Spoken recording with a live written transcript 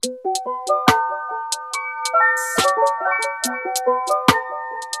Yo,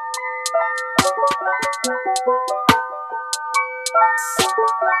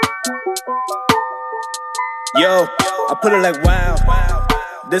 I put it like wow,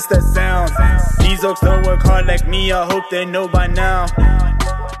 this that sound. These oaks don't work hard like me, I hope they know by now.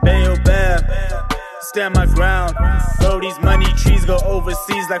 Bayo Bab, stand my ground. Throw these money trees, go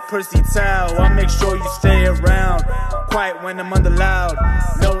overseas like Percy Tau. I'll make sure you stay around, quiet when I'm under loud.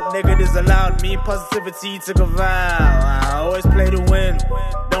 No negatives allowed, me positivity took a vow. I always play to win,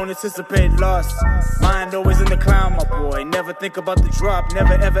 don't anticipate loss. Mind always in the clown, my boy. Never think about the drop,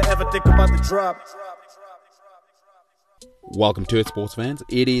 never ever ever think about the drop. Welcome to it, sports fans.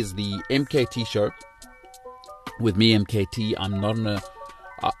 It is the MKT show with me, MKT. I'm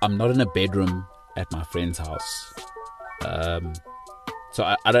not in a bedroom at my friend's house, so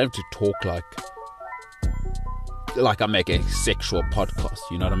I don't have to talk like I make a sexual podcast.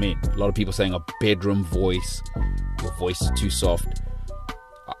 You know what I mean? A lot of people saying a bedroom voice, your voice is too soft.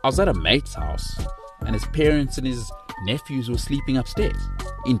 I was at a mate's house, and his parents and his nephews were sleeping upstairs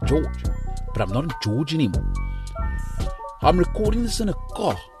in George, but I'm not in George anymore. I'm recording this in a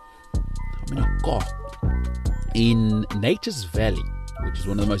car. I'm in a car in Nature's Valley, which is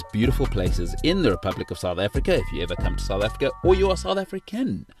one of the most beautiful places in the Republic of South Africa. If you ever come to South Africa or you are South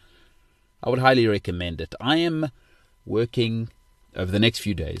African, I would highly recommend it. I am working over the next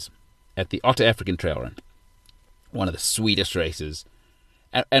few days at the Otter African Trail Run, one of the sweetest races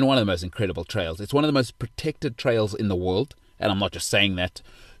and one of the most incredible trails. It's one of the most protected trails in the world, and I'm not just saying that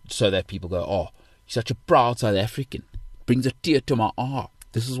so that people go, oh, you're such a proud South African. Brings a tear to my eye.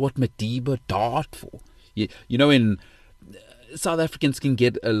 This is what Madiba died for. You know, in South Africans can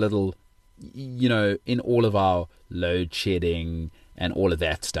get a little, you know, in all of our load shedding and all of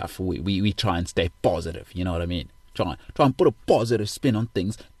that stuff, we try and stay positive. You know what I mean? Try and put a positive spin on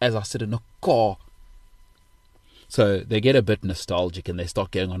things as I sit in a car. So they get a bit nostalgic and they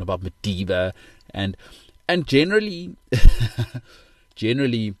start going on about Madiba and generally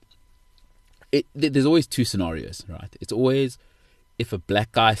there's always two scenarios, right? It's always if a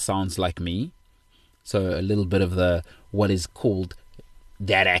black guy sounds like me, so a little bit of the what is called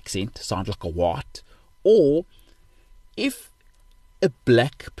that accent, sounds like a white, or if a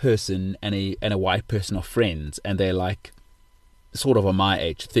black person and a white person are friends and they're like sort of on my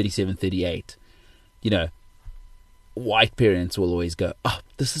age, 37, 38, you know, white parents will always go, oh,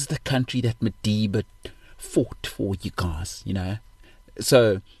 this is the country that Madiba fought for, you guys, you know.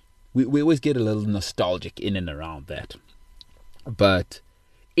 So we always get a little nostalgic in and around that. But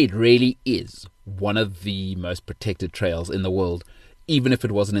it really is one of the most protected trails in the world. Even if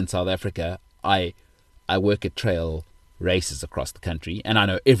it wasn't in South Africa, I work at trail races across the country, and I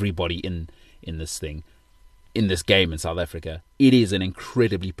know everybody in this thing, in this game in South Africa. It is an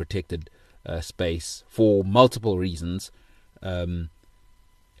incredibly protected space for multiple reasons, and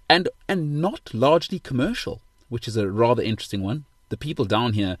not largely commercial, which is a rather interesting one. The people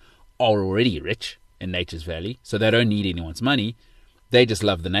down here are already rich in Nature's Valley, so they don't need anyone's money. They just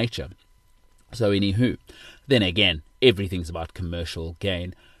love the nature. So anywho, then again, everything's about commercial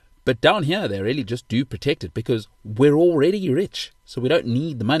gain. But down here, they really just do protect it because we're already rich. So we don't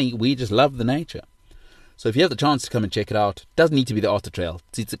need the money, we just love the nature. So if you have the chance to come and check it out, it doesn't need to be the Otter Trail.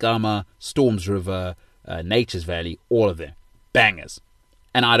 Tsitsikama, Storms River, Nature's Valley, all of them. Bangers.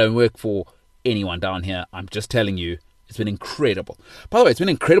 And I don't work for anyone down here. I'm just telling you, it's been incredible. By the way, it's been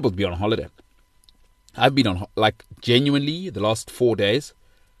incredible to be on holiday. I've been on, genuinely, the last 4 days,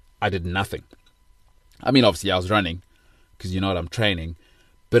 I did nothing. I mean, obviously, I was running, because you know what, I'm training.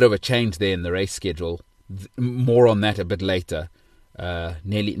 Bit of a change there in the race schedule. More on that a bit later.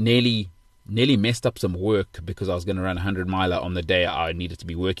 Nearly messed up some work because I was going to run a 100-miler on the day I needed to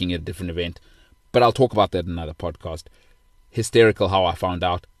be working at a different event. But I'll talk about that in another podcast. Hysterical how I found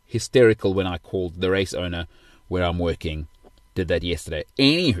out. Hysterical when I called the race owner where I'm working. Did that yesterday.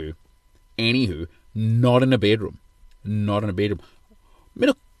 Anywho, not in a bedroom. I'm in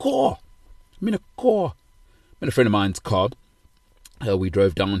a car. I'm in a friend of mine's car. We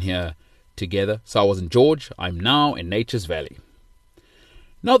drove down here together. So I was in George. I'm now in Nature's Valley.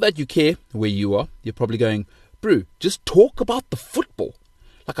 Not that you care where you are. You're probably going, bro, just talk about the football.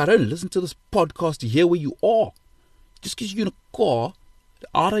 I don't listen to this podcast to hear where you are. Just because you're in a car,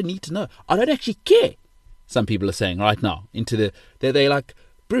 I don't need to know. I don't actually care. Some people are saying right now, they're like,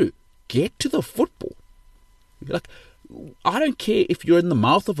 bro, get to the football. I don't care if you're in the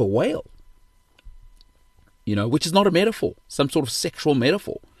mouth of a whale. You know, which is not a metaphor, some sort of sexual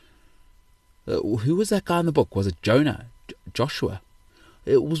metaphor. Who was that guy in the book? Was it Jonah? Joshua?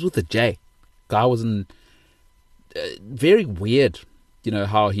 It was with a J. Guy was in very weird, you know,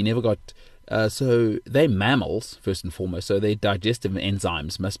 how he never got So they're mammals, first and foremost, so their digestive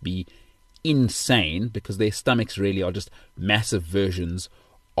enzymes must be insane because their stomachs really are just massive versions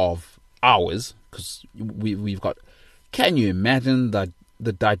of ours. Because we've got... Can you imagine the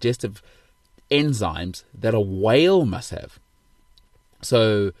digestive enzymes that a whale must have?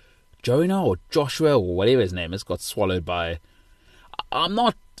 So Jonah or Joshua or whatever his name is got swallowed by... I'm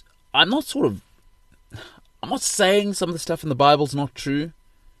not saying some of the stuff in the Bible's not true,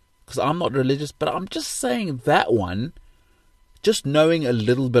 because I'm not religious, but I'm just saying that one, just knowing a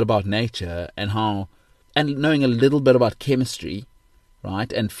little bit about nature and knowing a little bit about chemistry,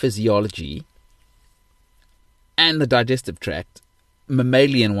 right, and physiology, and the digestive tract,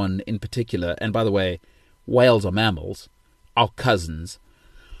 mammalian one in particular, and by the way, whales are mammals, our cousins.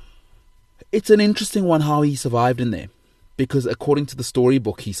 It's an interesting one how he survived in there, because according to the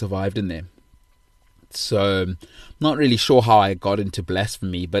storybook, he survived in there. So, not really sure how I got into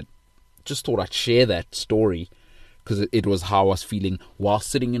blasphemy, but just thought I'd share that story because it was how I was feeling while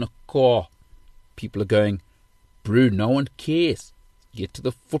sitting in a car. People are going, "Brew, no one cares. Get to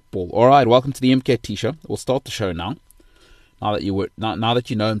the football." All right, welcome to the MKT show. We'll start the show now. Now that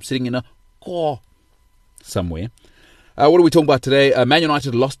you know I'm sitting in a car somewhere. What are we talking about today? Man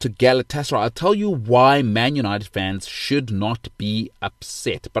United lost to Galatasaray. I'll tell you why Man United fans should not be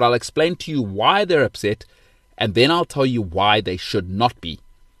upset. But I'll explain to you why they're upset. And then I'll tell you why they should not be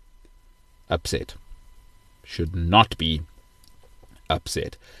upset. Should not be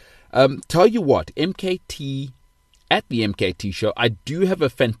upset. Tell you what, MKT, at the MKT show, I do have a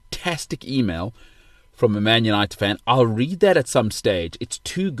fantastic email from a Man United fan. I'll read that at some stage. It's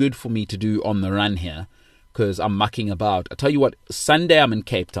too good for me to do on the run here, because I'm mucking about. I tell you what, Sunday I'm in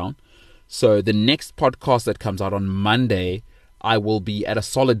Cape Town. So the next podcast that comes out on Monday, I will be at a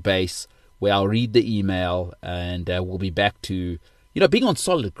solid base where I'll read the email and we'll be back to, being on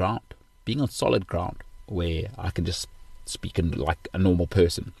solid ground. Being on solid ground where I can just speak like a normal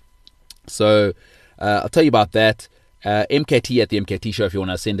person. So I'll tell you about that. MKT at the MKT show if you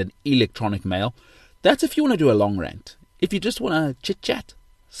want to send an electronic mail. That's if you want to do a long rant. If you just want to chit-chat,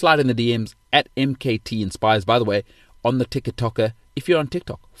 slide in the DMs at MKT Inspires. By the way, on the TikToker, if you're on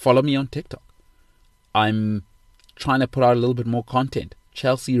TikTok, follow me on TikTok. I'm trying to put out a little bit more content.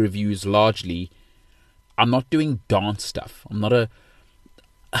 Chelsea reviews largely. I'm not doing dance stuff. I'm not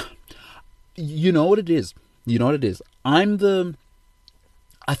you know what it is.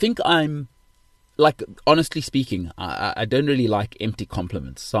 I think I'm, like, honestly speaking, I don't really like empty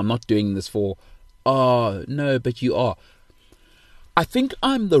compliments. So I'm not doing this for, "Oh, no, but you are." I think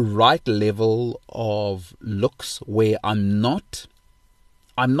I'm the right level of looks where I'm not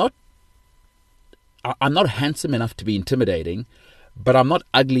handsome enough to be intimidating, but I'm not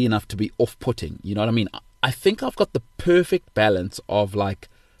ugly enough to be off-putting. You know what I mean? I think I've got the perfect balance of like,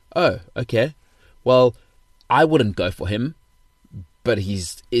 oh, okay, well, I wouldn't go for him, but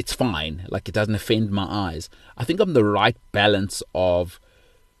it's fine. Like, it doesn't offend my eyes. I think I'm the right balance of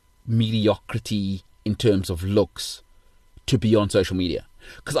mediocrity in terms of looks to be on social media.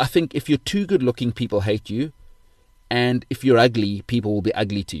 Because I think if you're too good looking, people hate you. And if you're ugly, people will be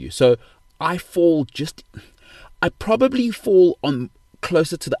ugly to you. So I probably fall on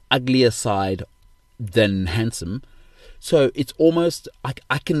closer to the uglier side than handsome. So it's almost like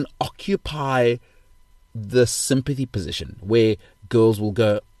I can occupy the sympathy position where girls will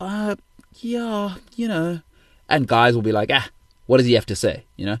go, yeah, and guys will be like, what does he have to say?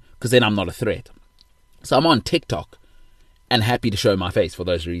 Because then I'm not a threat. So I'm on TikTok and happy to show my face for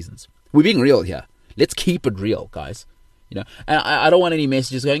those reasons. We're being real here. Let's keep it real, guys. And I don't want any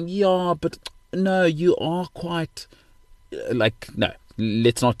messages going, yeah, but no, you are quite, no,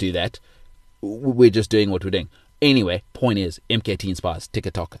 let's not do that. We're just doing what we're doing. Anyway, point is, MKT Inspires,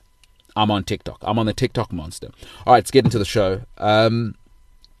 TikToker. I'm on TikTok. I'm on the TikTok monster. All right, let's get into the show. Got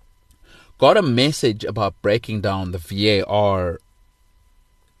a message about breaking down the VAR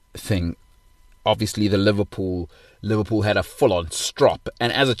thing. Obviously, the Liverpool had a full-on strop.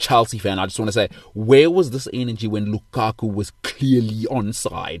 And as a Chelsea fan, I just want to say, where was this energy when Lukaku was clearly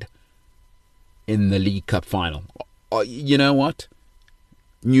onside in the League Cup final? You know what?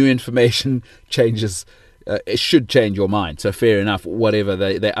 New information changes. It should change your mind. So fair enough. Whatever,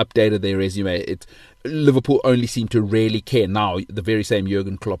 they updated their resume. Liverpool only seem to really care now. The very same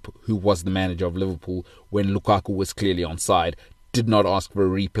Jurgen Klopp, who was the manager of Liverpool when Lukaku was clearly onside, did not ask for a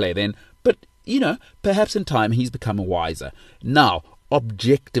replay then. But perhaps in time he's become wiser. Now,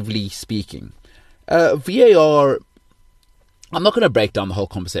 objectively speaking, VAR, I'm not going to break down the whole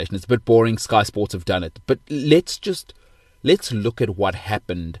conversation. It's a bit boring. Sky Sports have done it. But let's look at what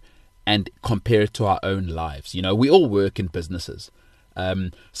happened and compare it to our own lives. We all work in businesses.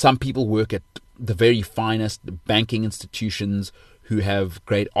 Some people work at the very finest banking institutions who have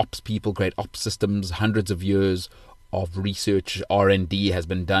great ops people, great ops systems. Hundreds of years of research, R&D has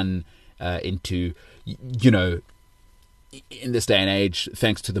been done into, in this day and age,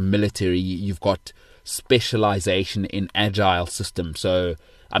 thanks to the military, you've got specialization in agile systems. So,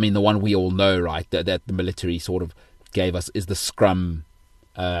 I mean, the one we all know, right, that the military sort of gave us is the Scrum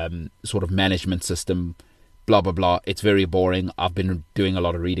sort of management system, blah, blah, blah. It's very boring. I've been doing a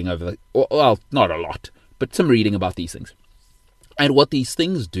lot of reading well, not a lot, but some reading about these things. And what these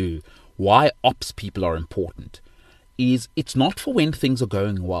things do, why ops people are important, is it's not for when things are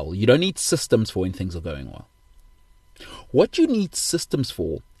going well. You don't need systems for when things are going well. What you need systems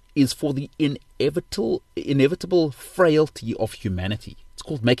for is for the inevitable frailty of humanity. It's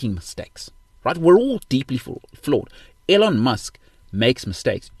called making mistakes, right? We're all deeply flawed. Elon Musk makes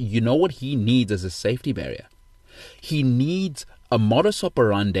mistakes. You know what he needs as a safety barrier? He needs a modus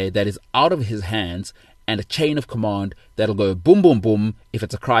operandi that is out of his hands and a chain of command that'll go boom, boom, boom. If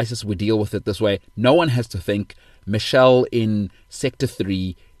it's a crisis, we deal with it this way. No one has to think. Michelle in Sector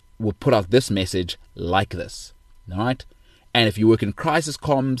 3 will put out this message like this, all right? And if you work in crisis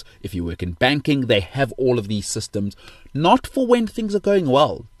comms, if you work in banking, they have all of these systems, not for when things are going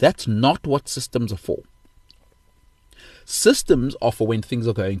well. That's not what systems are for. Systems are for when things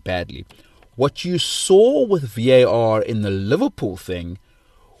are going badly. What you saw with VAR in the Liverpool thing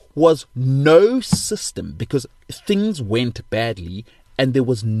was no system, because things went badly and there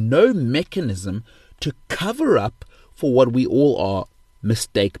was no mechanism to cover up for what we all are,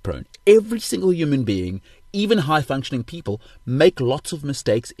 mistake prone. Every single human being, even high-functioning people, make lots of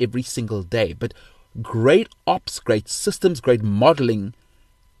mistakes every single day. But great ops, great systems, great modeling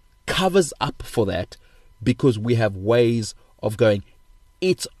covers up for that, because we have ways of going,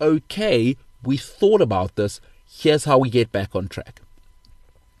 it's okay, we thought about this, here's how we get back on track.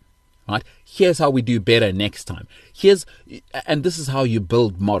 Right? Here's how we do better next time. And this is how you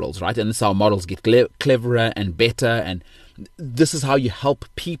build models, right? And this is how models get cleverer and better. And this is how you help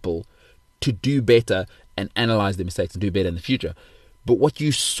people to do better and analyze their mistakes and do better in the future. But what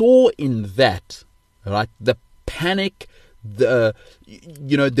you saw in that, right, the panic, there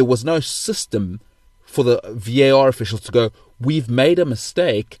was no system for the VAR officials to go, we've made a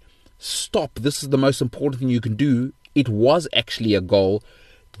mistake, stop, this is the most important thing you can do. It was actually a goal.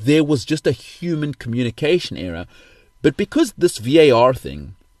 There was just a human communication error. But because this VAR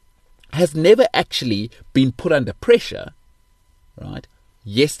thing has never actually been put under pressure, right?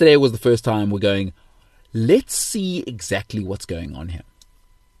 Yesterday was the first time we're going, let's see exactly what's going on here.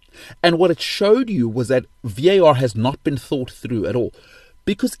 And what it showed you was that VAR has not been thought through at all.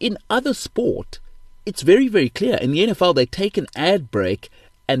 Because in other sport, it's very, very clear. In the NFL, they take an ad break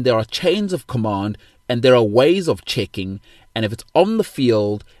and there are chains of command and there are ways of checking. And if it's on the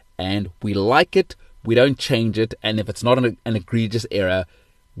field and we like it, we don't change it. And if it's not an egregious error,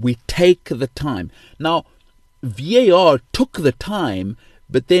 we take the time. Now, VAR took the time,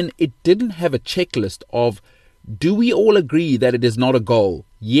 but then it didn't have a checklist of, do we all agree that it is not a goal?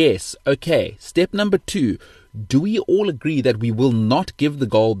 Yes. Okay. Step number 2, do we all agree that we will not give the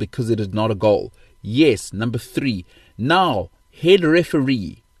goal because it is not a goal? Yes. Number 3, now, head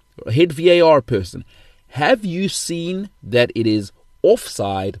referee, head VAR person, have you seen that it is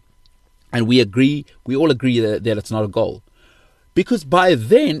offside and we all agree that it's not a goal? Because by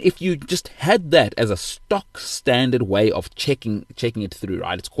then, if you just had that as a stock standard way of checking it through,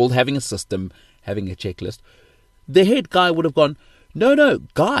 right? It's called having a system, having a checklist. The head guy would have gone, no,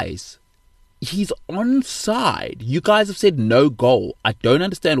 guys, he's onside. You guys have said no goal. I don't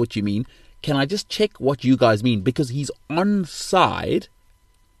understand what you mean. Can I just check what you guys mean? Because he's onside,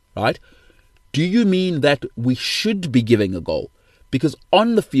 right? Do you mean that we should be giving a goal? Because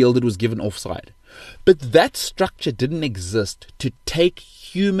on the field it was given offside. But that structure didn't exist to take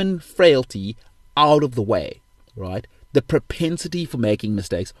human frailty out of the way, right? The propensity for making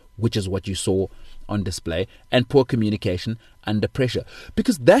mistakes, which is what you saw on display, and poor communication under pressure.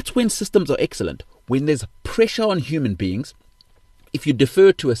 Because that's when systems are excellent. When there's pressure on human beings, if you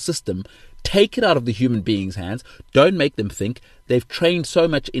defer to a system, take it out of the human being's hands, don't make them think. They've trained so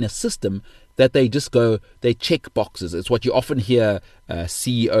much in a system that they just go, they check boxes. It's what you often hear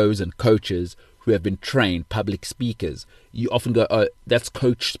CEOs and coaches who have been trained, public speakers. You often go, oh, that's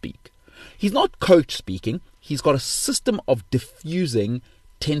coach speak. He's not coach speaking. He's got a system of diffusing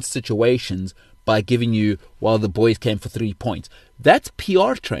tense situations by giving you, well, the boys came for 3 points. That's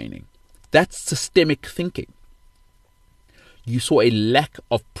PR training. That's systemic thinking. You saw a lack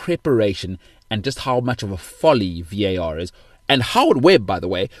of preparation and just how much of a folly VAR is. And Howard Webb, by the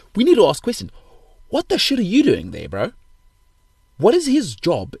way, we need to ask questions. What the shit are you doing there, bro? What is his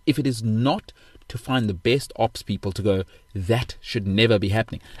job if it is not to find the best ops people to go, that should never be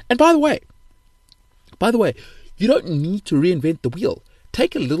happening? And by the way, you don't need to reinvent the wheel.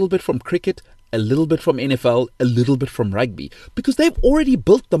 Take a little bit from cricket, a little bit from NFL, a little bit from rugby, because they've already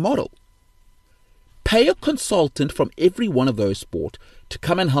built the model. Pay a consultant from every one of those sports to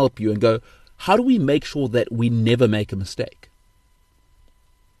come and help you and go, how do we make sure that we never make a mistake?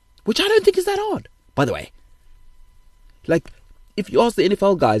 Which I don't think is that hard, by the way. Like, if you ask the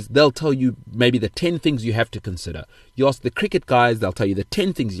NFL guys, they'll tell you maybe the 10 things you have to consider. You ask the cricket guys, they'll tell you the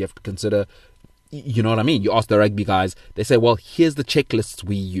 10 things you have to consider. You know what I mean? You ask the rugby guys, they say, well, here's the checklists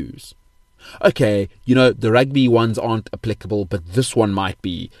we use. Okay, the rugby ones aren't applicable, but this one might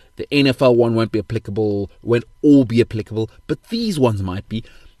be. The NFL one won't be applicable, won't all be applicable, but these ones might be.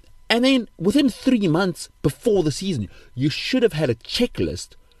 And then within 3 months before the season, you should have had a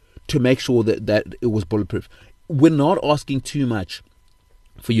checklist to make sure that it was bulletproof. We're not asking too much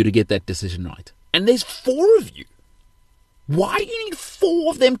for you to get that decision right. And there's 4 of you. Why do you need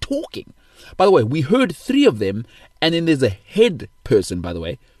 4 of them talking? By the way, we heard 3 of them, and then there's a head person, by the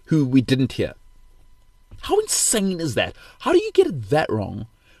way, who we didn't hear. How insane is that? How do you get it that wrong,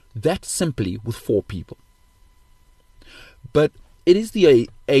 that simply, with 4 people? But it is the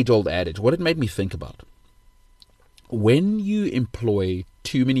age-old adage. What it made me think about. When you employ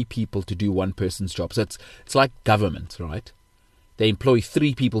too many people to do one person's job, so it's like government, right? They employ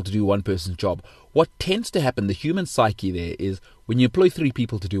 3 people to do one person's job. What tends to happen, the human psyche there, is when you employ 3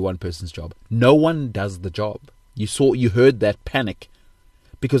 people to do one person's job, no one does the job. You heard that panic.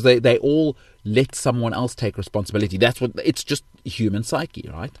 Because they all let someone else take responsibility. It's just human psyche,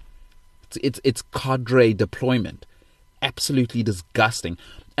 right? It's cadre deployment. Absolutely disgusting.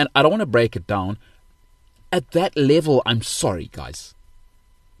 And I don't want to break it down. At that level, I'm sorry, guys.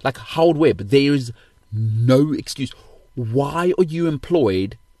 Like Howard Webb, there is no excuse. Why are you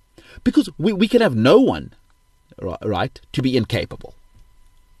employed? Because we can have no one, right, to be incapable.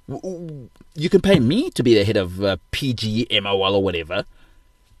 You can pay me to be the head of PG, MOL or whatever,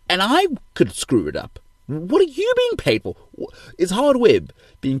 and I could screw it up. What are you being paid for? Is Howard Webb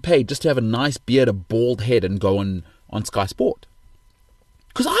being paid just to have a nice beard, a bald head, and go on Sky Sport?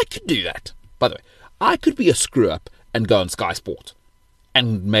 Because I could do that, by the way. I could be a screw-up and go on Sky Sport.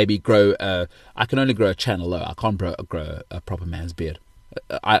 And maybe I can only grow a channel low. I can't grow a proper man's beard.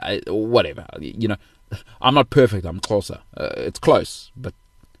 Whatever. I'm not perfect. I'm closer. It's close, but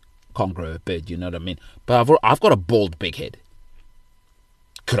can't grow a beard. You know what I mean? But I've got a bald big head.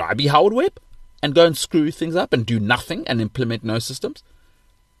 Could I be Howard Webb and go and screw things up and do nothing and implement no systems?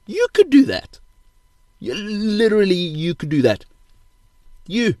 You could do that. Literally, you could do that.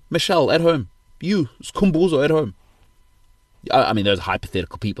 You, Michelle, at home. You, Skumbuzo, at home. I mean, those are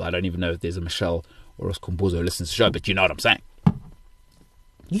hypothetical people. I don't even know if there's a Michelle or a Skumbuzo who listens to the show, but you know what I'm saying.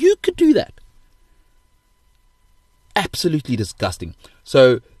 You could do that. Absolutely disgusting.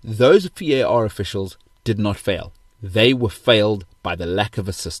 So, those VAR officials did not fail. They were failed by the lack of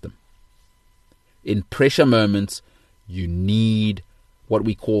a system. In pressure moments, you need what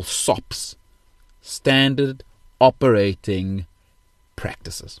we call SOPs. Standard Operating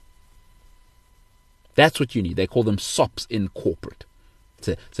Practices. That's what you need. They call them SOPs in corporate.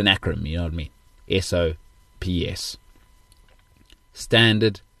 It's an acronym, you know what I mean? SOPS.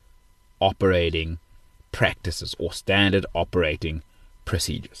 Standard Operating Practices or Standard Operating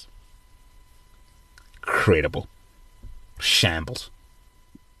Procedures. Incredible. Shambles.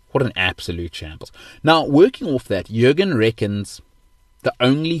 What an absolute shambles. Now, working off that, Jurgen reckons the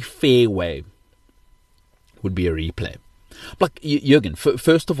only fair way would be a replay. Like, Jurgen,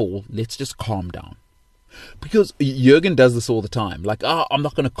 first of all, let's just calm down. Because Jurgen does this all the time. Like, I'm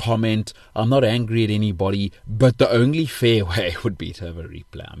not going to comment. I'm not angry at anybody. But the only fair way would be to have a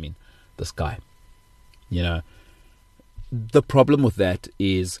replay. I mean, this guy. The problem with that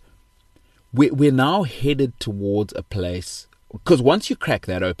is we're now headed towards a place. Because once you crack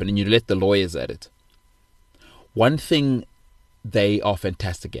that open and you let the lawyers at it, one thing they are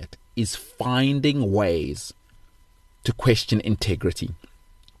fantastic at is finding ways to question integrity.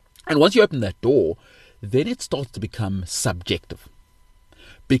 And once you open that door, then it starts to become subjective.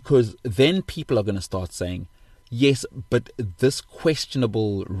 Because then people are going to start saying, yes, but this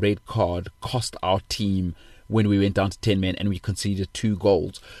questionable red card cost our team when we went down to 10 men and we conceded 2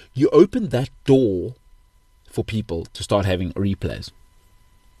 goals. You open that door for people to start having replays.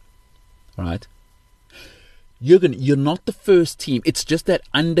 All right? Jurgen, you're not the first team. It's just that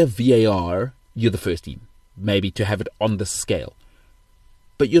under VAR, you're the first team. Maybe to have it on the scale.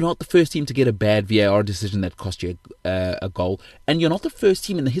 But you're not the first team to get a bad VAR decision that cost you a goal. And you're not the first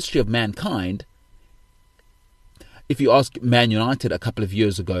team in the history of mankind. if you ask Man United a couple of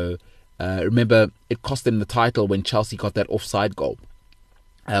years ago, remember it cost them the title when Chelsea got that offside goal.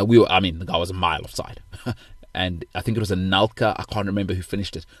 The guy was a mile offside. And I think it was a Nalka. I can't remember who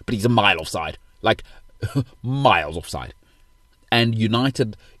finished it, but he's a mile offside. Like, miles offside. And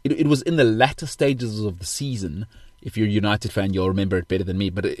United, it was in the latter stages of the season. If you're a United fan, you'll remember it better than me.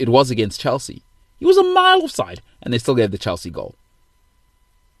 But it was against Chelsea. He was a mile offside, and they still gave the Chelsea goal.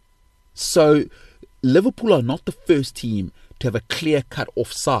 So, Liverpool are not the first team to have a clear-cut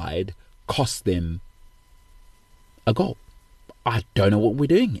offside cost them a goal. I don't know what we're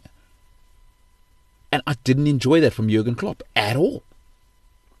doing here. And I didn't enjoy that from Jurgen Klopp at all.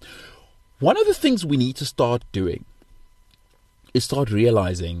 One of the things we need to start doing is start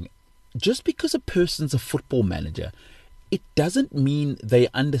realizing just because a person's a football manager, it doesn't mean they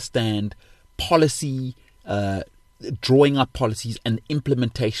understand policy, drawing up policies and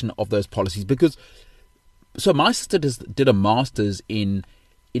implementation of those policies. So my sister did a master's in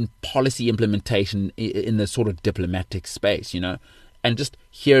policy implementation in the sort of diplomatic space, and just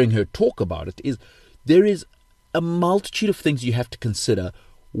hearing her talk about it there is a multitude of things you have to consider.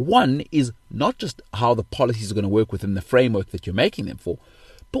 One is not just how the policies are going to work within the framework that you're making them for,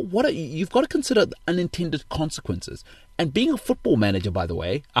 but you've got to consider the unintended consequences. And being a football manager, by the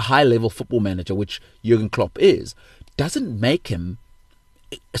way, a high-level football manager, which Jurgen Klopp is, doesn't make him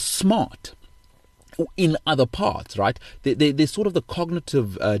smart in other parts, right? There's sort of the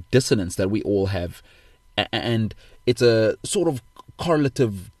cognitive dissonance that we all have, and it's a sort of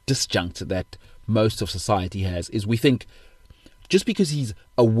correlative disjunct that most of society has, is we think just because he's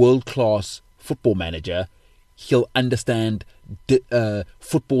a world-class football manager, he'll understand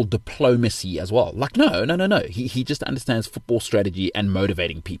football diplomacy as well. Like, no. He just understands football strategy and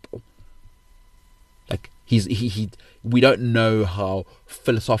motivating people. Like, we don't know how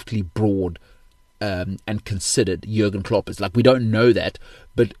philosophically broad and considered Jurgen Klopp is. Like, we don't know that,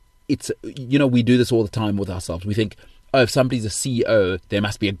 but it's, we do this all the time with ourselves. We think, if somebody's a CEO, there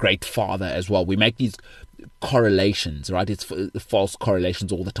must be a great father as well. We make these correlations, right? It's false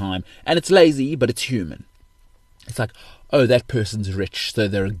correlations all the time. And it's lazy, but it's human. It's like, that person's rich, so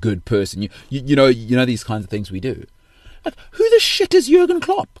they're a good person. You know these kinds of things we do. Like, who the shit is Jurgen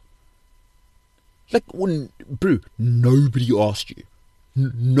Klopp? Like, nobody asked you.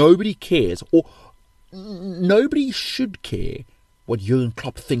 Nobody cares, or nobody should care what Jurgen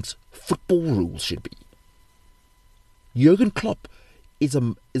Klopp thinks football rules should be. Jurgen Klopp is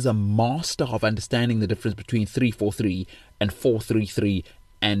a master of understanding the difference between 3-4-3 and 4-3-3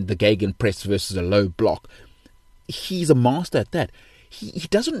 and the gegenpress versus a low block. He's a master at that. He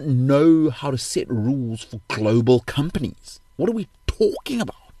doesn't know how to set rules for global companies. What are we talking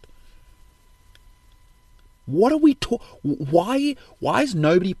about? Why is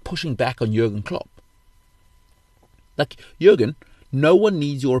nobody pushing back on Jurgen Klopp? Like, Jurgen, no one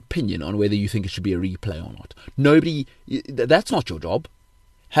needs your opinion on whether you think it should be a replay or not. That's not your job.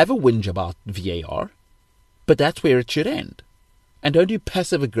 Have a whinge about VAR, but that's where it should end. And don't do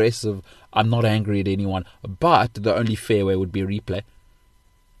passive-aggressive, I'm not angry at anyone, but the only fair way would be a replay.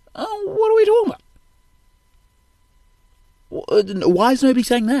 What are we talking about? Why is nobody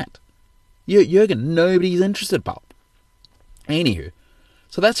saying that? Jurgen, nobody's interested about. Anywho,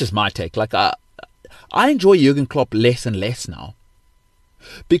 so that's just my take. Like, I enjoy Jurgen Klopp less and less now.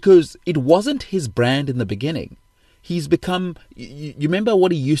 Because it wasn't his brand in the beginning. He's become... You remember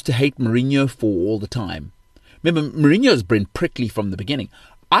what he used to hate Mourinho for all the time? Remember, Mourinho's been prickly from the beginning.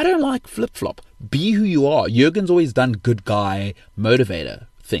 I don't like flip-flop. Be who you are. Jurgen's always done good guy motivator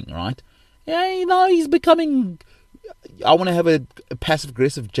thing, right? Yeah, he's becoming... I want to have a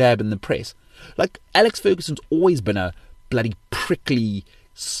passive-aggressive jab in the press. Like, Alex Ferguson's always been a bloody prickly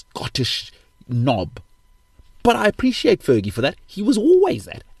Scottish knob. But I appreciate Fergie for that. He was always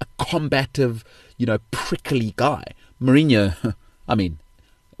that. A combative, prickly guy. Mourinho,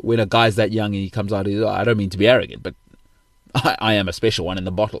 when a guy's that young and he comes out, I don't mean to be arrogant, but I am a special one in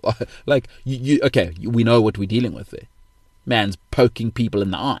the bottle. Like, we know what we're dealing with there. Man's poking people in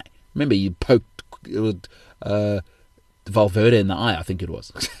the eye. Remember, you poked Valverde in the eye, I think it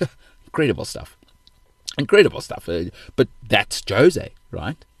was. Incredible stuff. But that's Jose,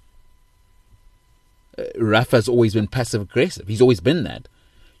 right? Rafa's always been passive-aggressive. He's always been that.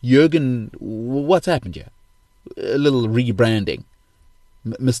 Jurgen, what's happened here? A little rebranding.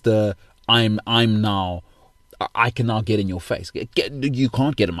 Mr. I can now get in your face. You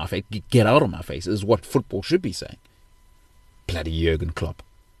can't get in my face. Get out of my face is what football should be saying. Bloody Jurgen Klopp.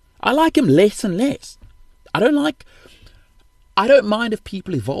 I like him less and less. I don't mind if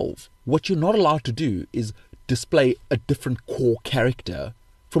people evolve. What you're not allowed to do is display a different core character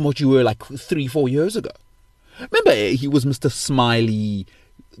from what you were like 3-4 years ago. Remember, he was Mr. Smiley,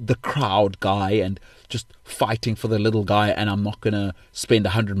 the crowd guy, and just fighting for the little guy, and I'm not going to spend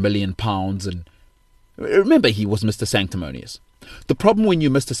 £100 million. And remember, he was Mr. Sanctimonious. The problem when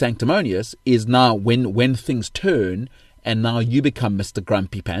you're Mr. Sanctimonious is now when things turn and now you become Mr.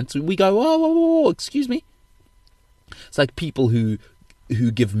 Grumpy Pants, we go, oh, excuse me. It's like people who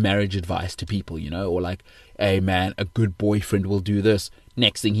give marriage advice to people, or like, hey man, a good boyfriend will do this.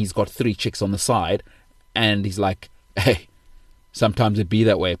 Next thing, he's got 3 chicks on the side, and he's like, hey, sometimes it be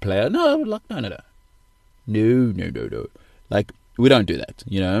that way, player. No. Like, we don't do that,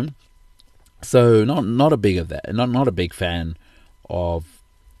 So not a big of that. Not a big fan of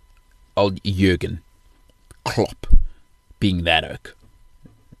old Jurgen Klopp being that oak.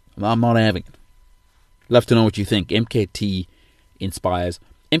 I'm not having it. Love to know what you think. MKT inspires.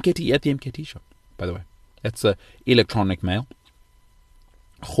 MKT at the MKT shop, by the way. That's a electronic mail.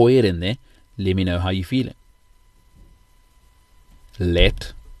 Gooi it in there. Let me know how you feeling.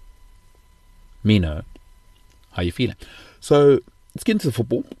 Let me know how you feeling. So let's get into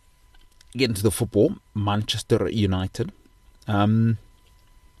the football. Manchester United.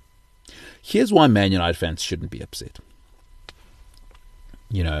 Here's why Man United fans shouldn't be upset.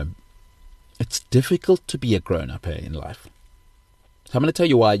 It's difficult to be a grown-up here in life. So I'm going to tell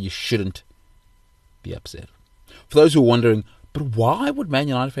you why you shouldn't be upset. For those who are wondering, but why would Man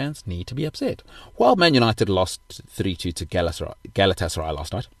United fans need to be upset? Well, Man United lost 3-2 to Galatasaray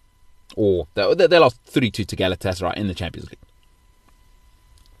last night. Or they lost 3-2 to Galatasaray in the Champions League.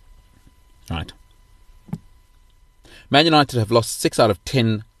 Right. Man United have lost 6 out of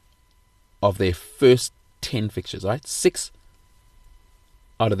 10 of their first 10 fixtures, right? 6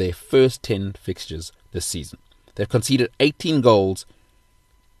 out of their first 10 fixtures this season. They've conceded 18 goals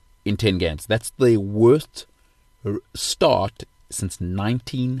in 10 games. That's the worst start since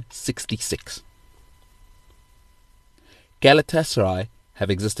 1966. Galatasaray have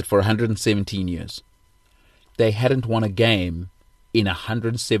existed for 117 years. They hadn't won a game in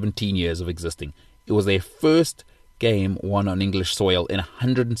 117 years of existing. It was their first game won on English soil in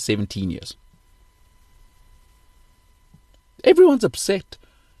 117 years. Everyone's upset.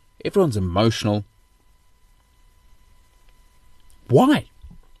 Everyone's emotional. Why?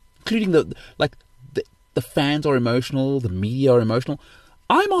 Including the fans are emotional, the media are emotional.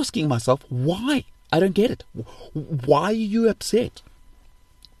 I'm asking myself, why? I don't get it. Why are you upset?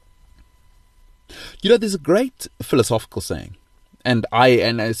 There's a great philosophical saying, and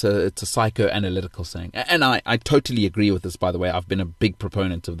it's a psychoanalytical saying, and I totally agree with this, by the way. I've been a big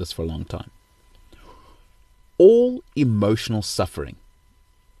proponent of this for a long time. All emotional suffering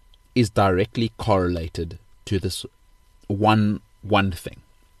is directly correlated to this one thing.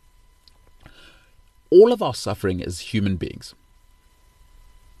 All of our suffering as human beings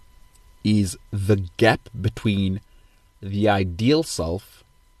is the gap between the ideal self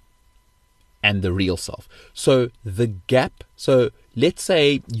and the real self. So let's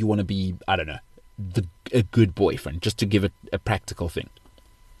say you want to be, I don't know, a good boyfriend, just to give it a practical thing,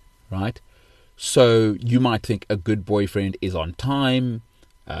 right? So you might think a good boyfriend is on time,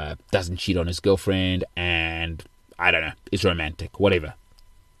 doesn't cheat on his girlfriend, and I don't know, is romantic, whatever.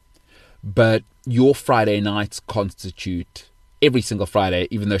 But your Friday nights constitute every single Friday,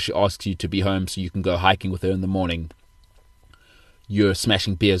 even though she asks you to be home so you can go hiking with her in the morning, you're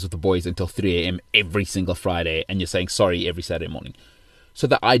smashing beers with the boys until 3 a.m. every single Friday, and you're saying sorry every Saturday morning. So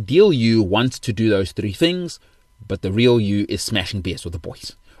the ideal you wants to do those 3 things, but the real you is smashing beers with the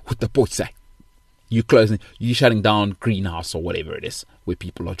boys. What the boys say. You shutting down Greenhouse or whatever it is, where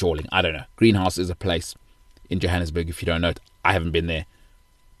people are jawling. I don't know. Greenhouse is a place in Johannesburg, if you don't know it. I haven't been there,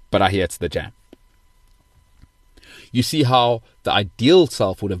 but I hear it's the jam. You see how the ideal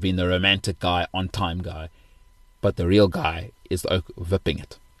self would have been the romantic guy, on-time guy, but the real guy is whipping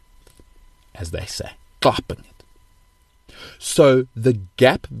it, as they say, clapping it. So the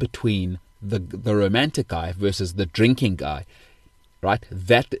gap between the romantic guy versus the drinking guy, right?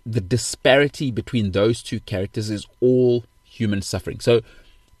 That the disparity between those two characters is all human suffering. So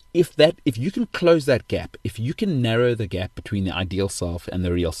if you can close that gap, if you can narrow the gap between the ideal self and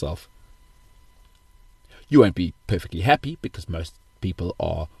the real self, you won't be perfectly happy because most people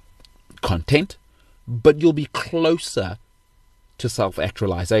are content, but you'll be closer to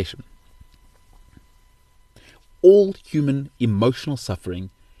self-actualization. All human emotional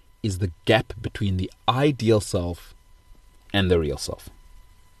suffering is the gap between the ideal self and the real self.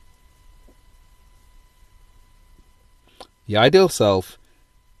 The ideal self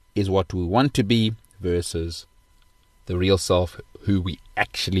is what we want to be versus the real self, who we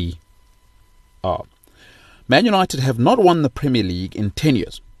actually are. Man United have not won the Premier League in 10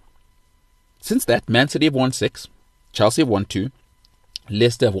 years. Since that, Man City have won 6, Chelsea have won 2,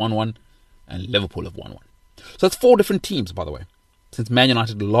 Leicester have won 1, and Liverpool have won 1. So that's 4 different teams, by the way, since Man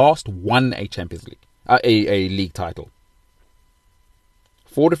United last won a Champions League, a league title.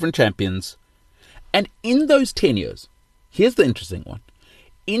 4 different champions. And in those 10 years, here's the interesting one.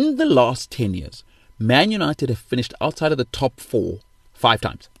 In the last 10 years, Man United have finished outside of the top 4 5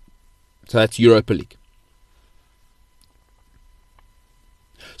 times. So that's Europa League.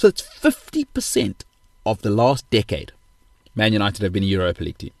 So it's 50% of the last decade. Man United have been a Europa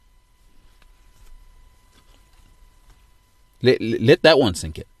League team. Let that one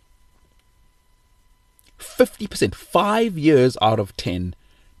sink in. 50%, 5 years out of 10,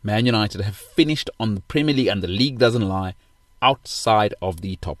 Man United have finished on the Premier League, and the league doesn't lie, outside of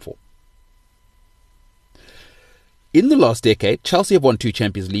the top 4. In the last decade, Chelsea have won 2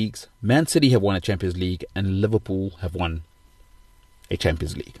 Champions Leagues, Man City have won a Champions League, and Liverpool have won a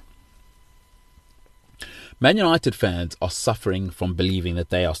Champions League. Man United fans are suffering from believing that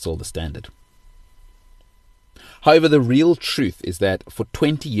they are still the standard. However, the real truth is that for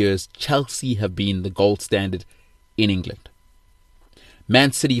 20 years, Chelsea have been the gold standard in England.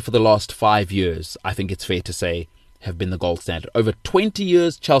 Man City for the last 5 years, I think it's fair to say, have been the gold standard. Over 20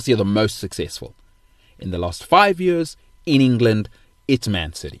 years, Chelsea are the most successful. In the last 5 years, in England, it's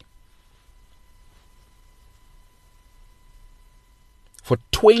Man City. For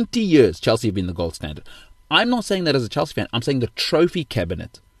 20 years, Chelsea have been the gold standard. I'm not saying that as a Chelsea fan. I'm saying the trophy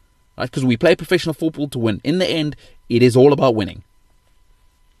cabinet. Right? Because we play professional football to win. In the end, it is all about winning.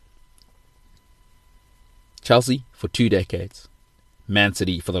 Chelsea for 2 decades. Man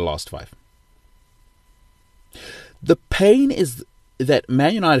City for the last 5. The pain is that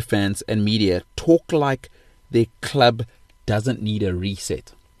Man United fans and media talk like their club doesn't need a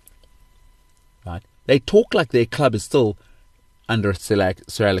reset. Right? They talk like their club is still under Sir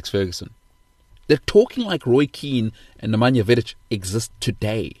Alex Ferguson. They're talking like Roy Keane and Nemanja Vidic exist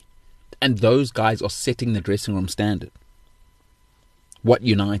today. And those guys are setting the dressing room standard. What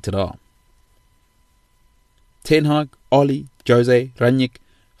United are. Ten Hag, Oli, Jose, Rangnick,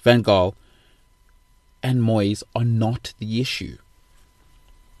 Van Gaal and Moyes are not the issue.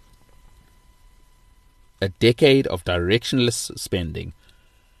 A decade of directionless spending,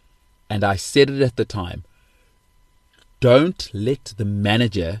 and I said it at the time, don't let the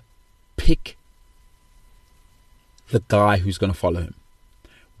manager pick the guy who's going to follow him.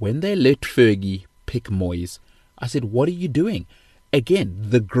 When they let Fergie pick Moyes, I said, what are you doing? Again,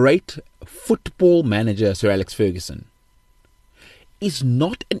 the great football manager, Sir Alex Ferguson, is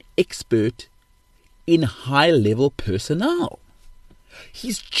not an expert in high-level personnel.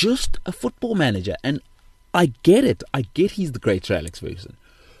 He's just a football manager, and I get it. I get he's the great Sir Alex Ferguson.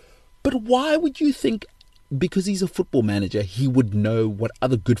 But why would you think, because he's a football manager, he would know what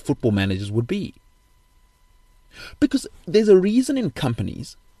other good football managers would be? Because there's a reason in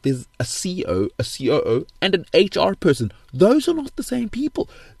companies, there's a CEO, a COO, and an HR person. Those are not the same people.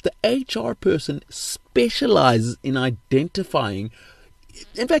 The HR person specializes in identifying...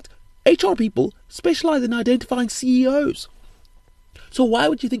 In fact, HR people specialize in identifying CEOs. So why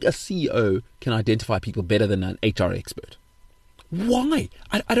would you think a CEO can identify people better than an HR expert? Why?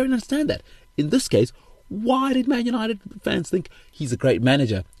 I don't understand that. In this case, why did Man United fans think he's a great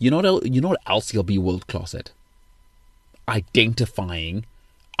manager? You know what else he'll be world class at? Identifying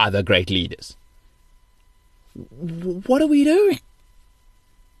other great leaders. What are we doing?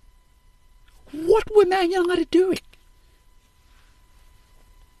 What were Man United doing?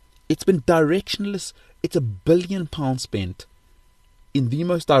 It's been directionless. It's £1 billion spent in the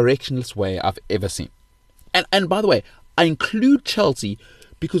most directionless way I've ever seen. And by the way, I include Chelsea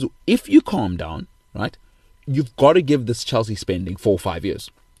because if you calm down, right, you've got to give this Chelsea spending 4 or 5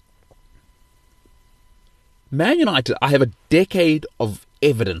 years. Man United, I have a decade of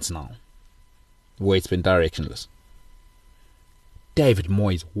evidence now where it's been directionless. David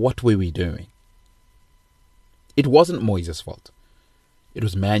Moyes, what were we doing? It wasn't Moyes' fault. It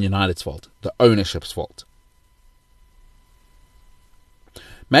was Man United's fault, the ownership's fault.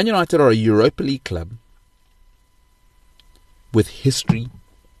 Man United are a Europa League club with history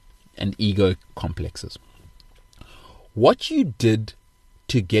and ego complexes. What you did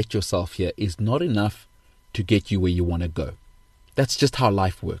to get yourself here is not enough to get you where you want to go. That's just how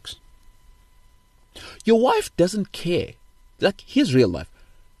life works. Your wife doesn't care. Like, here's real life.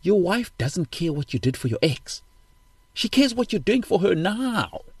 Your wife doesn't care what you did for your ex. She cares what you're doing for her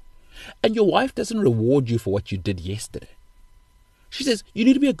now. And your wife doesn't reward you for what you did yesterday. She says, you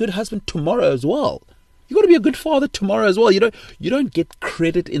need to be a good husband tomorrow as well. You got to be a good father tomorrow as well. You don't get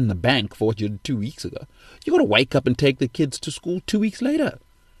credit in the bank for what you did 2 weeks ago. You got to wake up and take the kids to school 2 weeks later.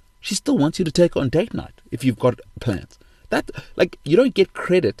 She still wants you to take her on date night if you've got plans. You don't get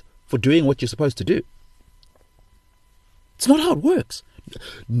credit for doing what you're supposed to do. It's not how it works.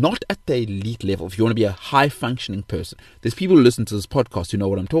 Not at the elite level. If you want to be a high-functioning person, there's people who listen to this podcast who know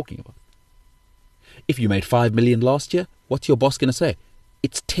what I'm talking about. If you made 5 million last year, what's your boss going to say?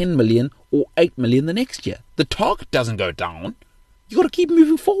 It's 10 million or 8 million the next year. The target doesn't go down. You got to keep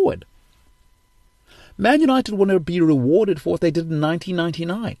moving forward. Man United want to be rewarded for what they did in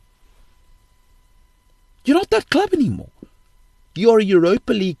 1999. You're not that club anymore. You're a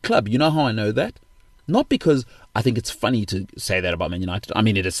Europa League club. You know how I know that? Not because I think it's funny to say that about Man United. I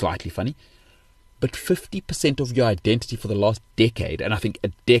mean, it is slightly funny. But 50% of your identity for the last decade, and I think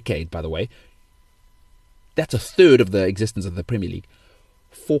a decade, by the way, that's a third of the existence of the Premier League,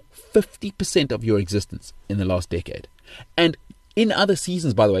 for 50% of your existence in the last decade. And in other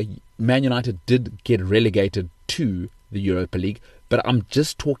seasons, by the way, Man United did get relegated to the Europa League, but I'm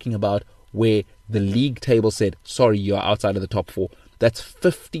just talking about where the league table said, sorry, you're outside of the top 4. That's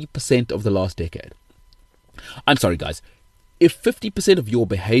 50% of the last decade. I'm sorry, guys. If 50% of your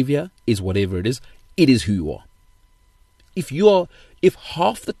behavior is whatever it is who you are. If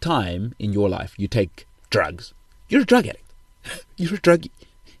half the time in your life you take drugs, you're a drug addict. You're a druggie.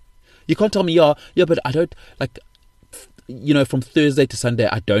 You can't tell me, but I don't, from Thursday to Sunday,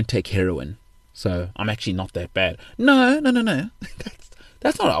 I don't take heroin, so I'm actually not that bad. No.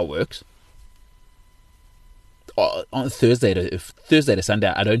 That's not how it works. On Thursday to Sunday,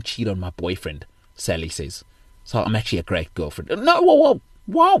 I don't cheat on my boyfriend, Sally says. So I'm actually a great girlfriend. No,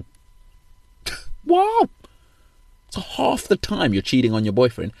 whoa. So half the time you're cheating on your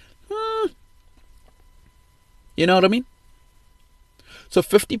boyfriend. You know what I mean? So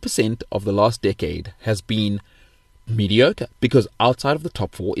 50% of the last decade has been mediocre, because outside of the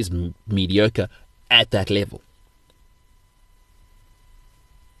top 4 is mediocre at that level.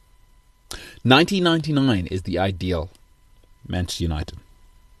 1999 is the ideal Manchester United.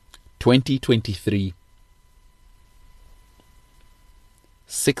 2023,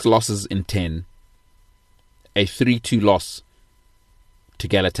 6 losses in 10, a 3-2 loss to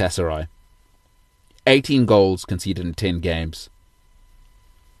Galatasaray, 18 goals conceded in 10 games,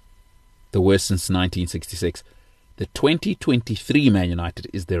 the worst since 1966. The 2023 Man United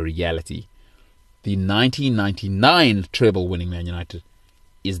is the reality. The 1999 treble-winning Man United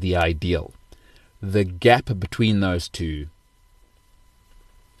is the ideal. The gap between those two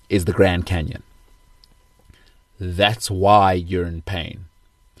is the Grand Canyon. That's why you're in pain.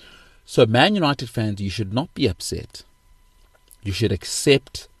 So Man United fans, you should not be upset. You should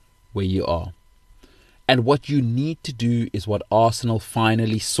accept where you are. And what you need to do is what Arsenal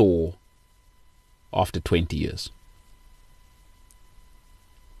finally saw after 20 years.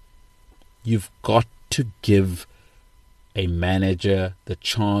 You've got to give a manager the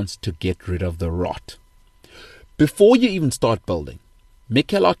chance to get rid of the rot. Before you even start building,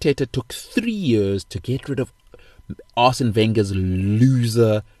 Mikel Arteta took 3 years to get rid of Arsene Wenger's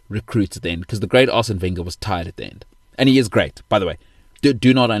loser recruits at the end, because the great Arsene Wenger was tired at the end. And he is great, by the way.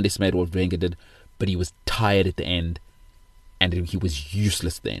 Do not underestimate what Wenger did, but he was tired at the end, and he was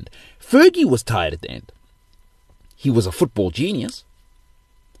useless at the end. Fergie was tired at the end. He was a football genius,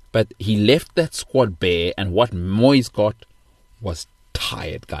 but he left that squad bare, and what Moyes got was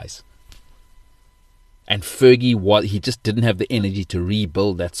tired, guys. And Fergie, he just didn't have the energy to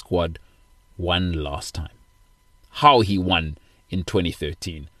rebuild that squad one last time. How he won in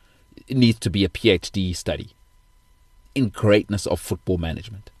 2013, it needs to be a PhD study in greatness of football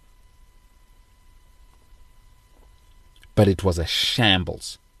management. But it was a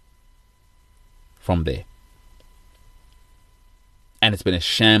shambles from there. And it's been a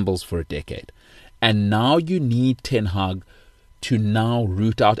shambles for a decade. And now you need Ten Hag to now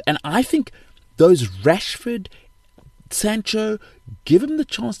root out. And I think those Rashford, Sancho, give him the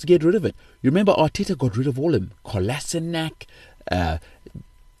chance to get rid of it. You remember Arteta got rid of all of them. Kolasinac,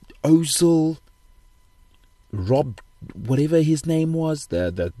 Ozil, Rob, whatever his name was,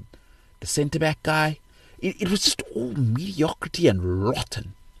 the centre-back guy. It was just all mediocrity and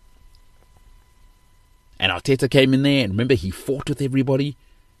rotten. And Arteta came in there, and remember, he fought with everybody.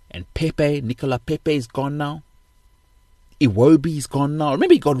 And Nicola Pepe's gone now. Iwobi's gone now.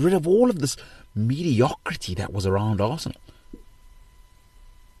 Remember, he got rid of all of this mediocrity that was around Arsenal.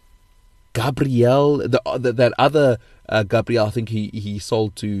 Gabriel, that other Gabriel, I think he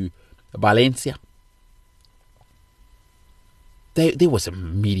sold to Valencia. There were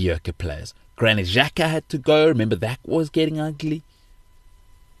some mediocre players. Granit Xhaka had to go. Remember, that was getting ugly.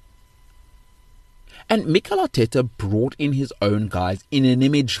 And Mikel Arteta brought in his own guys in an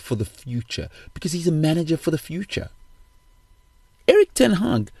image for the future, because he's a manager for the future. Erik ten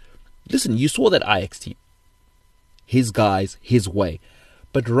Hag, Listen, you saw that Ajax team. His guys, his way.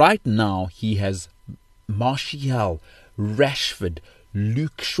 But right now, he has Martial, Rashford,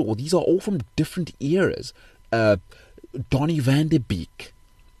 Luke Shaw. These are all from different eras. Donny van der Beek,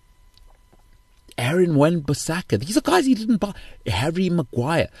 Aaron Wan-Bissaka. These are guys he didn't buy. Harry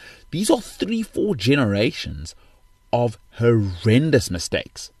Maguire. These are 3-4 generations of horrendous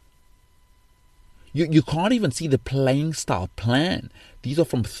mistakes. You can't even see the playing style plan. These are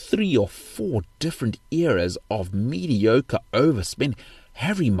from 3 or 4 different eras of mediocre overspending.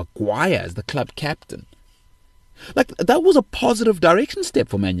 Harry Maguire as the club captain. Like, that was a positive direction step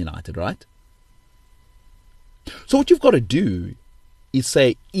for Man United, right? So what you've got to do is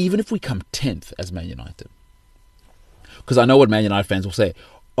say, even if we come 10th as Man United, because I know what Man United fans will say,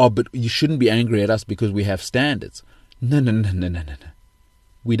 oh, but you shouldn't be angry at us because we have standards. No.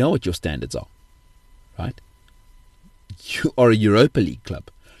 We know what your standards are, right? You are a Europa League club.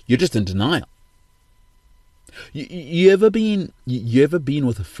 You're just in denial. You ever been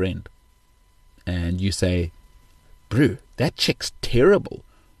with a friend and you say, bro, that chick's terrible.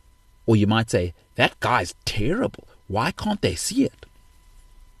 Or you might say, that guy's terrible. Why can't they see it?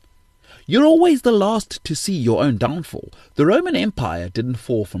 You're always the last to see your own downfall. The Roman Empire didn't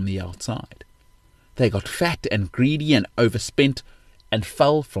fall from the outside. They got fat and greedy and overspent and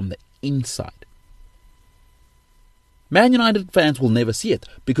fell from the inside. Man United fans will never see it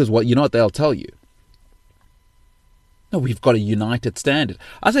because you know what they'll tell you? No, we've got a United standard.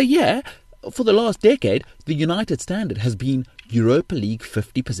 I say, yeah, for the last decade, the United standard has been Europa League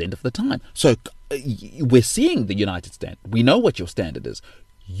 50% of the time. So we're seeing the United standard. We know what your standard is.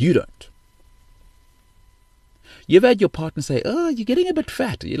 You don't. You've had your partner say, oh, you're getting a bit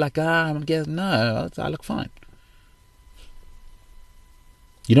fat. You're like, no, I look fine.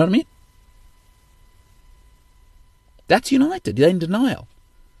 You know what I mean? That's United. They're in denial.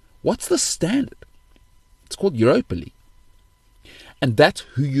 What's the standard? It's called Europa League. And that's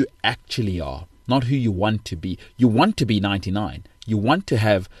who you actually are, not who you want to be. You want to be 99. You want to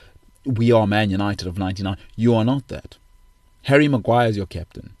have, we are Man United of 99. You are not that. Harry Maguire is your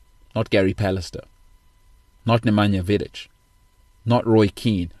captain, not Gary Pallister, not Nemanja Vidic, not Roy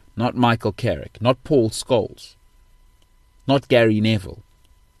Keane, not Michael Carrick, not Paul Scholes, not Gary Neville.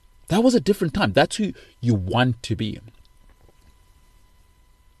 That was a different time. That's who you want to be.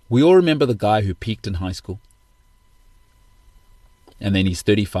 We all remember the guy who peaked in high school. And then he's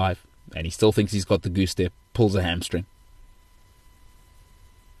 35, and he still thinks he's got the goose step, pulls a hamstring.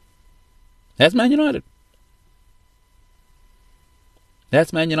 That's Man United.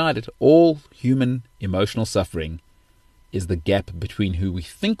 That's Man United. All human emotional suffering is the gap between who we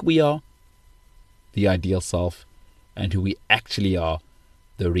think we are, the ideal self, and who we actually are,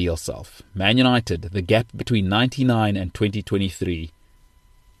 the real self. Man United, the gap between 99 and 2023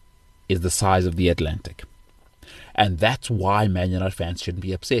 is the size of the Atlantic. And that's why Man United fans shouldn't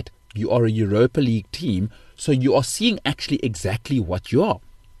be upset. You are a Europa League team, so you are seeing actually exactly what you are.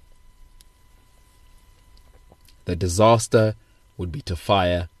 The disaster would be to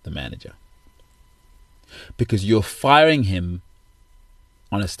fire the manager. Because you're firing him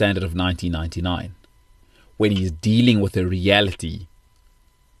on a standard of 1999 when he's dealing with the reality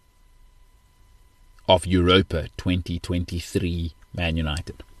of Europa 2023 Man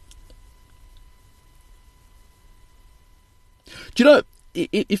United. Do you know,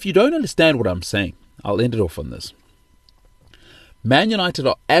 if you don't understand what I'm saying, I'll end it off on this. Man United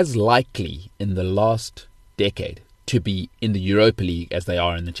are as likely in the last decade to be in the Europa League as they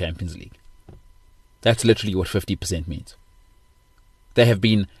are in the Champions League. That's literally what 50% means. They have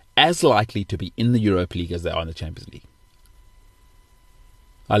been as likely to be in the Europa League as they are in the Champions League.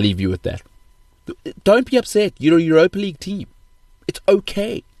 I'll leave you with that. Don't be upset. You're a Europa League team. It's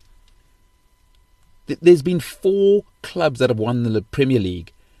okay. There's been 4 clubs that have won the Premier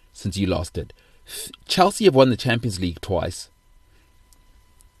League since you last did. Chelsea have won the Champions League twice.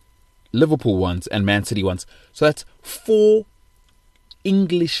 Liverpool once and Man City once. So that's 4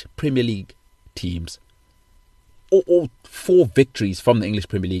 English Premier League teams. Or 4 victories from the English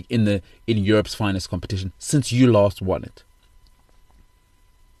Premier League in Europe's finest competition since you last won it.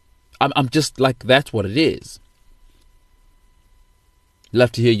 I'm just like, that's what it is.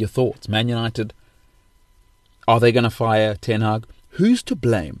 Love to hear your thoughts. Man United, are they going to fire Ten Hag? Who's to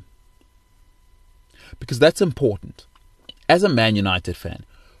blame? Because that's important. As a Man United fan,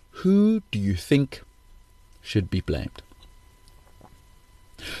 who do you think should be blamed?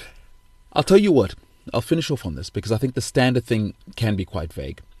 I'll tell you what, I'll finish off on this because I think the standard thing can be quite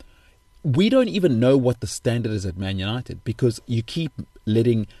vague. We don't even know what the standard is at Man United because you keep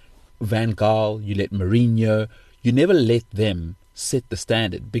letting Van Gaal, you let Mourinho, you never let them set the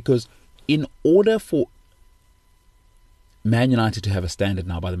standard because in order for Man United to have a standard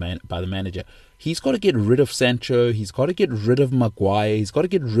now by the manager, he's got to get rid of Sancho, he's got to get rid of Maguire, he's got to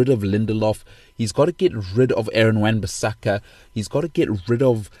get rid of Lindelof, he's got to get rid of Aaron Wan-Bissaka, he's got to get rid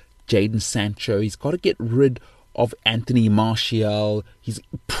of Jadon Sancho, he's got to get rid of Anthony Martial, he's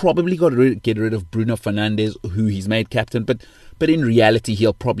probably got to get rid of Bruno Fernandes, who he's made captain, but in reality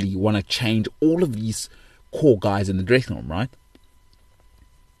he'll probably want to change all of these core guys in the dressing room, right?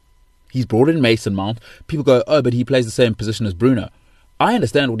 He's brought in Mason Mount. People go, oh, but he plays the same position as Bruno. I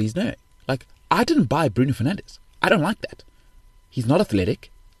understand what he's doing. Like, I didn't buy Bruno Fernandes. I don't like that. He's not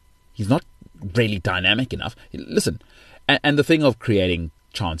athletic. He's not really dynamic enough. Listen, and the thing of creating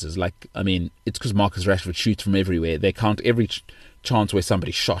chances, like, I mean, it's because Marcus Rashford shoots from everywhere. They count every chance where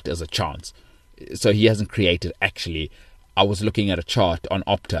somebody shot as a chance. So he hasn't created, actually, I was looking at a chart on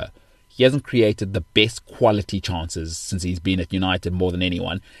Opta. He hasn't created the best quality chances since he's been at United more than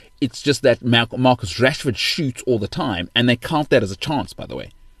anyone. It's just that Marcus Rashford shoots all the time, and they count that as a chance, by the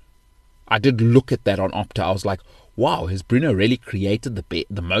way. I did look at that on Opta. I was like, wow, has Bruno really created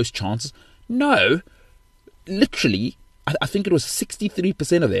the most chances? No. Literally, I think it was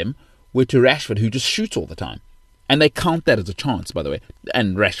 63% of them were to Rashford, who just shoots all the time. And they count that as a chance, by the way.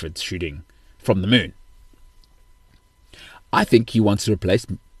 And Rashford's shooting from the moon. I think he wants to replace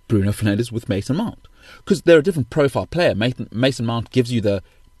Bruno Fernandes with Mason Mount, because they're a different profile player. Mason Mount gives you the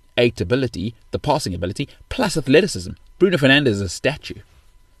 8 ability, the passing ability, plus athleticism. Bruno Fernandes is a statue.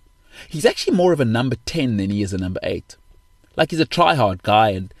 He's actually more of a number 10 than he is a number 8. Like, he's a try-hard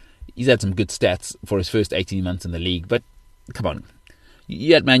guy, and he's had some good stats for his first 18 months in the league, but come on.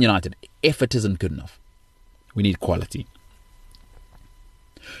 You're at Man United. Effort isn't good enough. We need quality.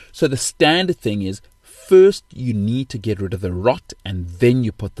 So the standard thing is, first, you need to get rid of the rot, and then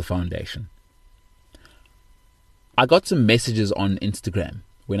you put the foundation. I got some messages on Instagram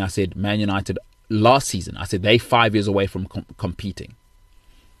when I said Man United last season. I said they're 5 years away from competing.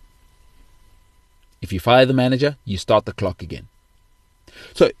 If you fire the manager, you start the clock again.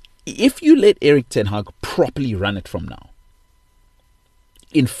 So if you let Erik ten Hag properly run it from now,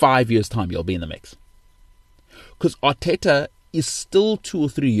 in 5 years' time, you'll be in the mix. Because Arteta is still 2 or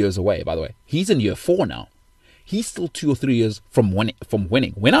 3 years away, by the way. He's in year 4 now. He's still 2 or 3 years from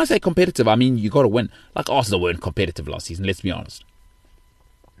winning. When I say competitive, I mean you got to win. Like, Arsenal weren't competitive last season, let's be honest.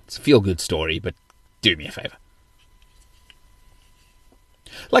 It's a feel-good story, but do me a favour.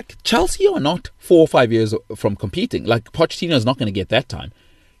 Like, Chelsea are not 4 or 5 years from competing. Like, Pochettino's not going to get that time.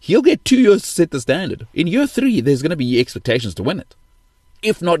 He'll get 2 years to set the standard. In year 3, there's going to be expectations to win it.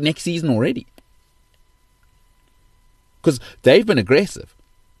 If not next season already. Because they've been aggressive.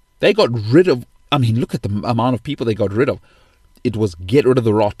 They got rid of, I mean, look at the amount of people they got rid of. It was get rid of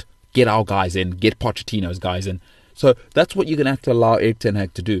the rot, get our guys in, get Pochettino's guys in. So that's what you're going to have to allow Erik ten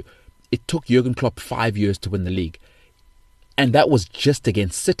Hag to do. It took Jurgen Klopp 5 years to win the league. And that was just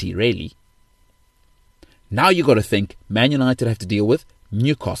against City, really. Now you got to think, Man United have to deal with,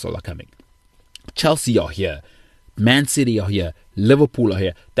 Newcastle are coming. Chelsea are here. Man City are here. Liverpool are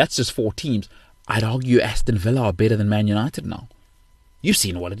here. That's just 4 teams. I'd argue Aston Villa are better than Man United now. You've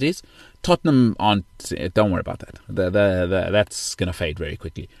seen what it is. Tottenham aren't... Don't worry about that. That's going to fade very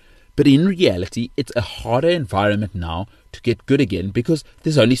quickly. But in reality, it's a harder environment now to get good again because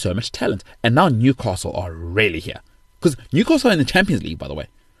there's only so much talent. And now Newcastle are really here. Because Newcastle are in the Champions League, by the way.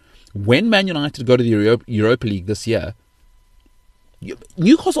 When Man United go to the Europa League this year,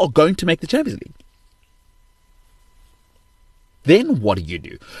 Newcastle are going to make the Champions League. Then what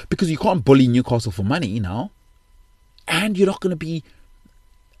do? Because you can't bully Newcastle for money now. And you're not going to be,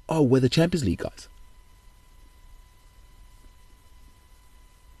 oh, we're the Champions League guys.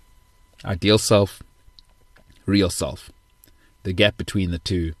 Ideal self, real self. The gap between the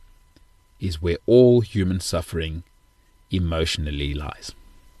two is where all human suffering emotionally lies.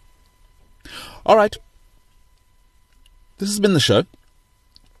 All right. This has been the show.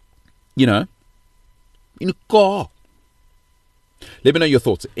 You know, in a car. Let me know your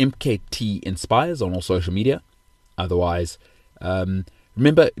thoughts. MKT Inspires on all social media. Otherwise,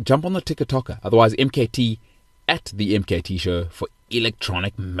 remember, jump on the TikToker. Otherwise, MKT at the MKT Show for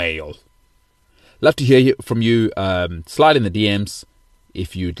electronic mail. Love to hear from you. Slide in the DMs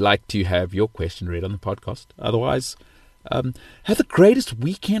if you'd like to have your question read on the podcast. Otherwise, have the greatest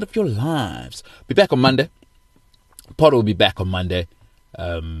weekend of your lives. Be back on Monday. Pod will be back on Monday,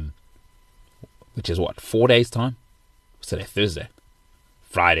 which is what, 4 days' time? What's today? Thursday,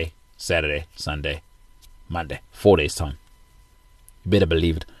 Friday, Saturday, Sunday, Monday. 4 days' time. You better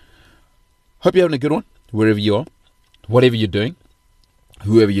believe it. Hope you're having a good one, wherever you are, whatever you're doing,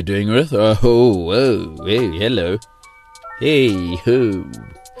 whoever you're doing with. Oh, whoa, hey, hello. Hey, ho.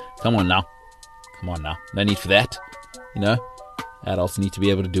 Come on now. No need for that. You know, adults need to be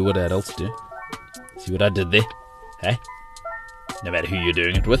able to do what adults do. See what I did there? Hey? No matter who you're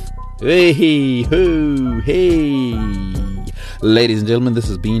doing it with. Hey, ho, hey. Ladies and gentlemen, this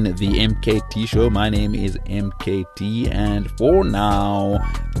has been the MKT Show. My name is MKT, and for now,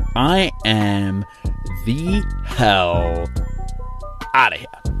 I am the hell out of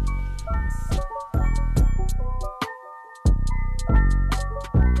here.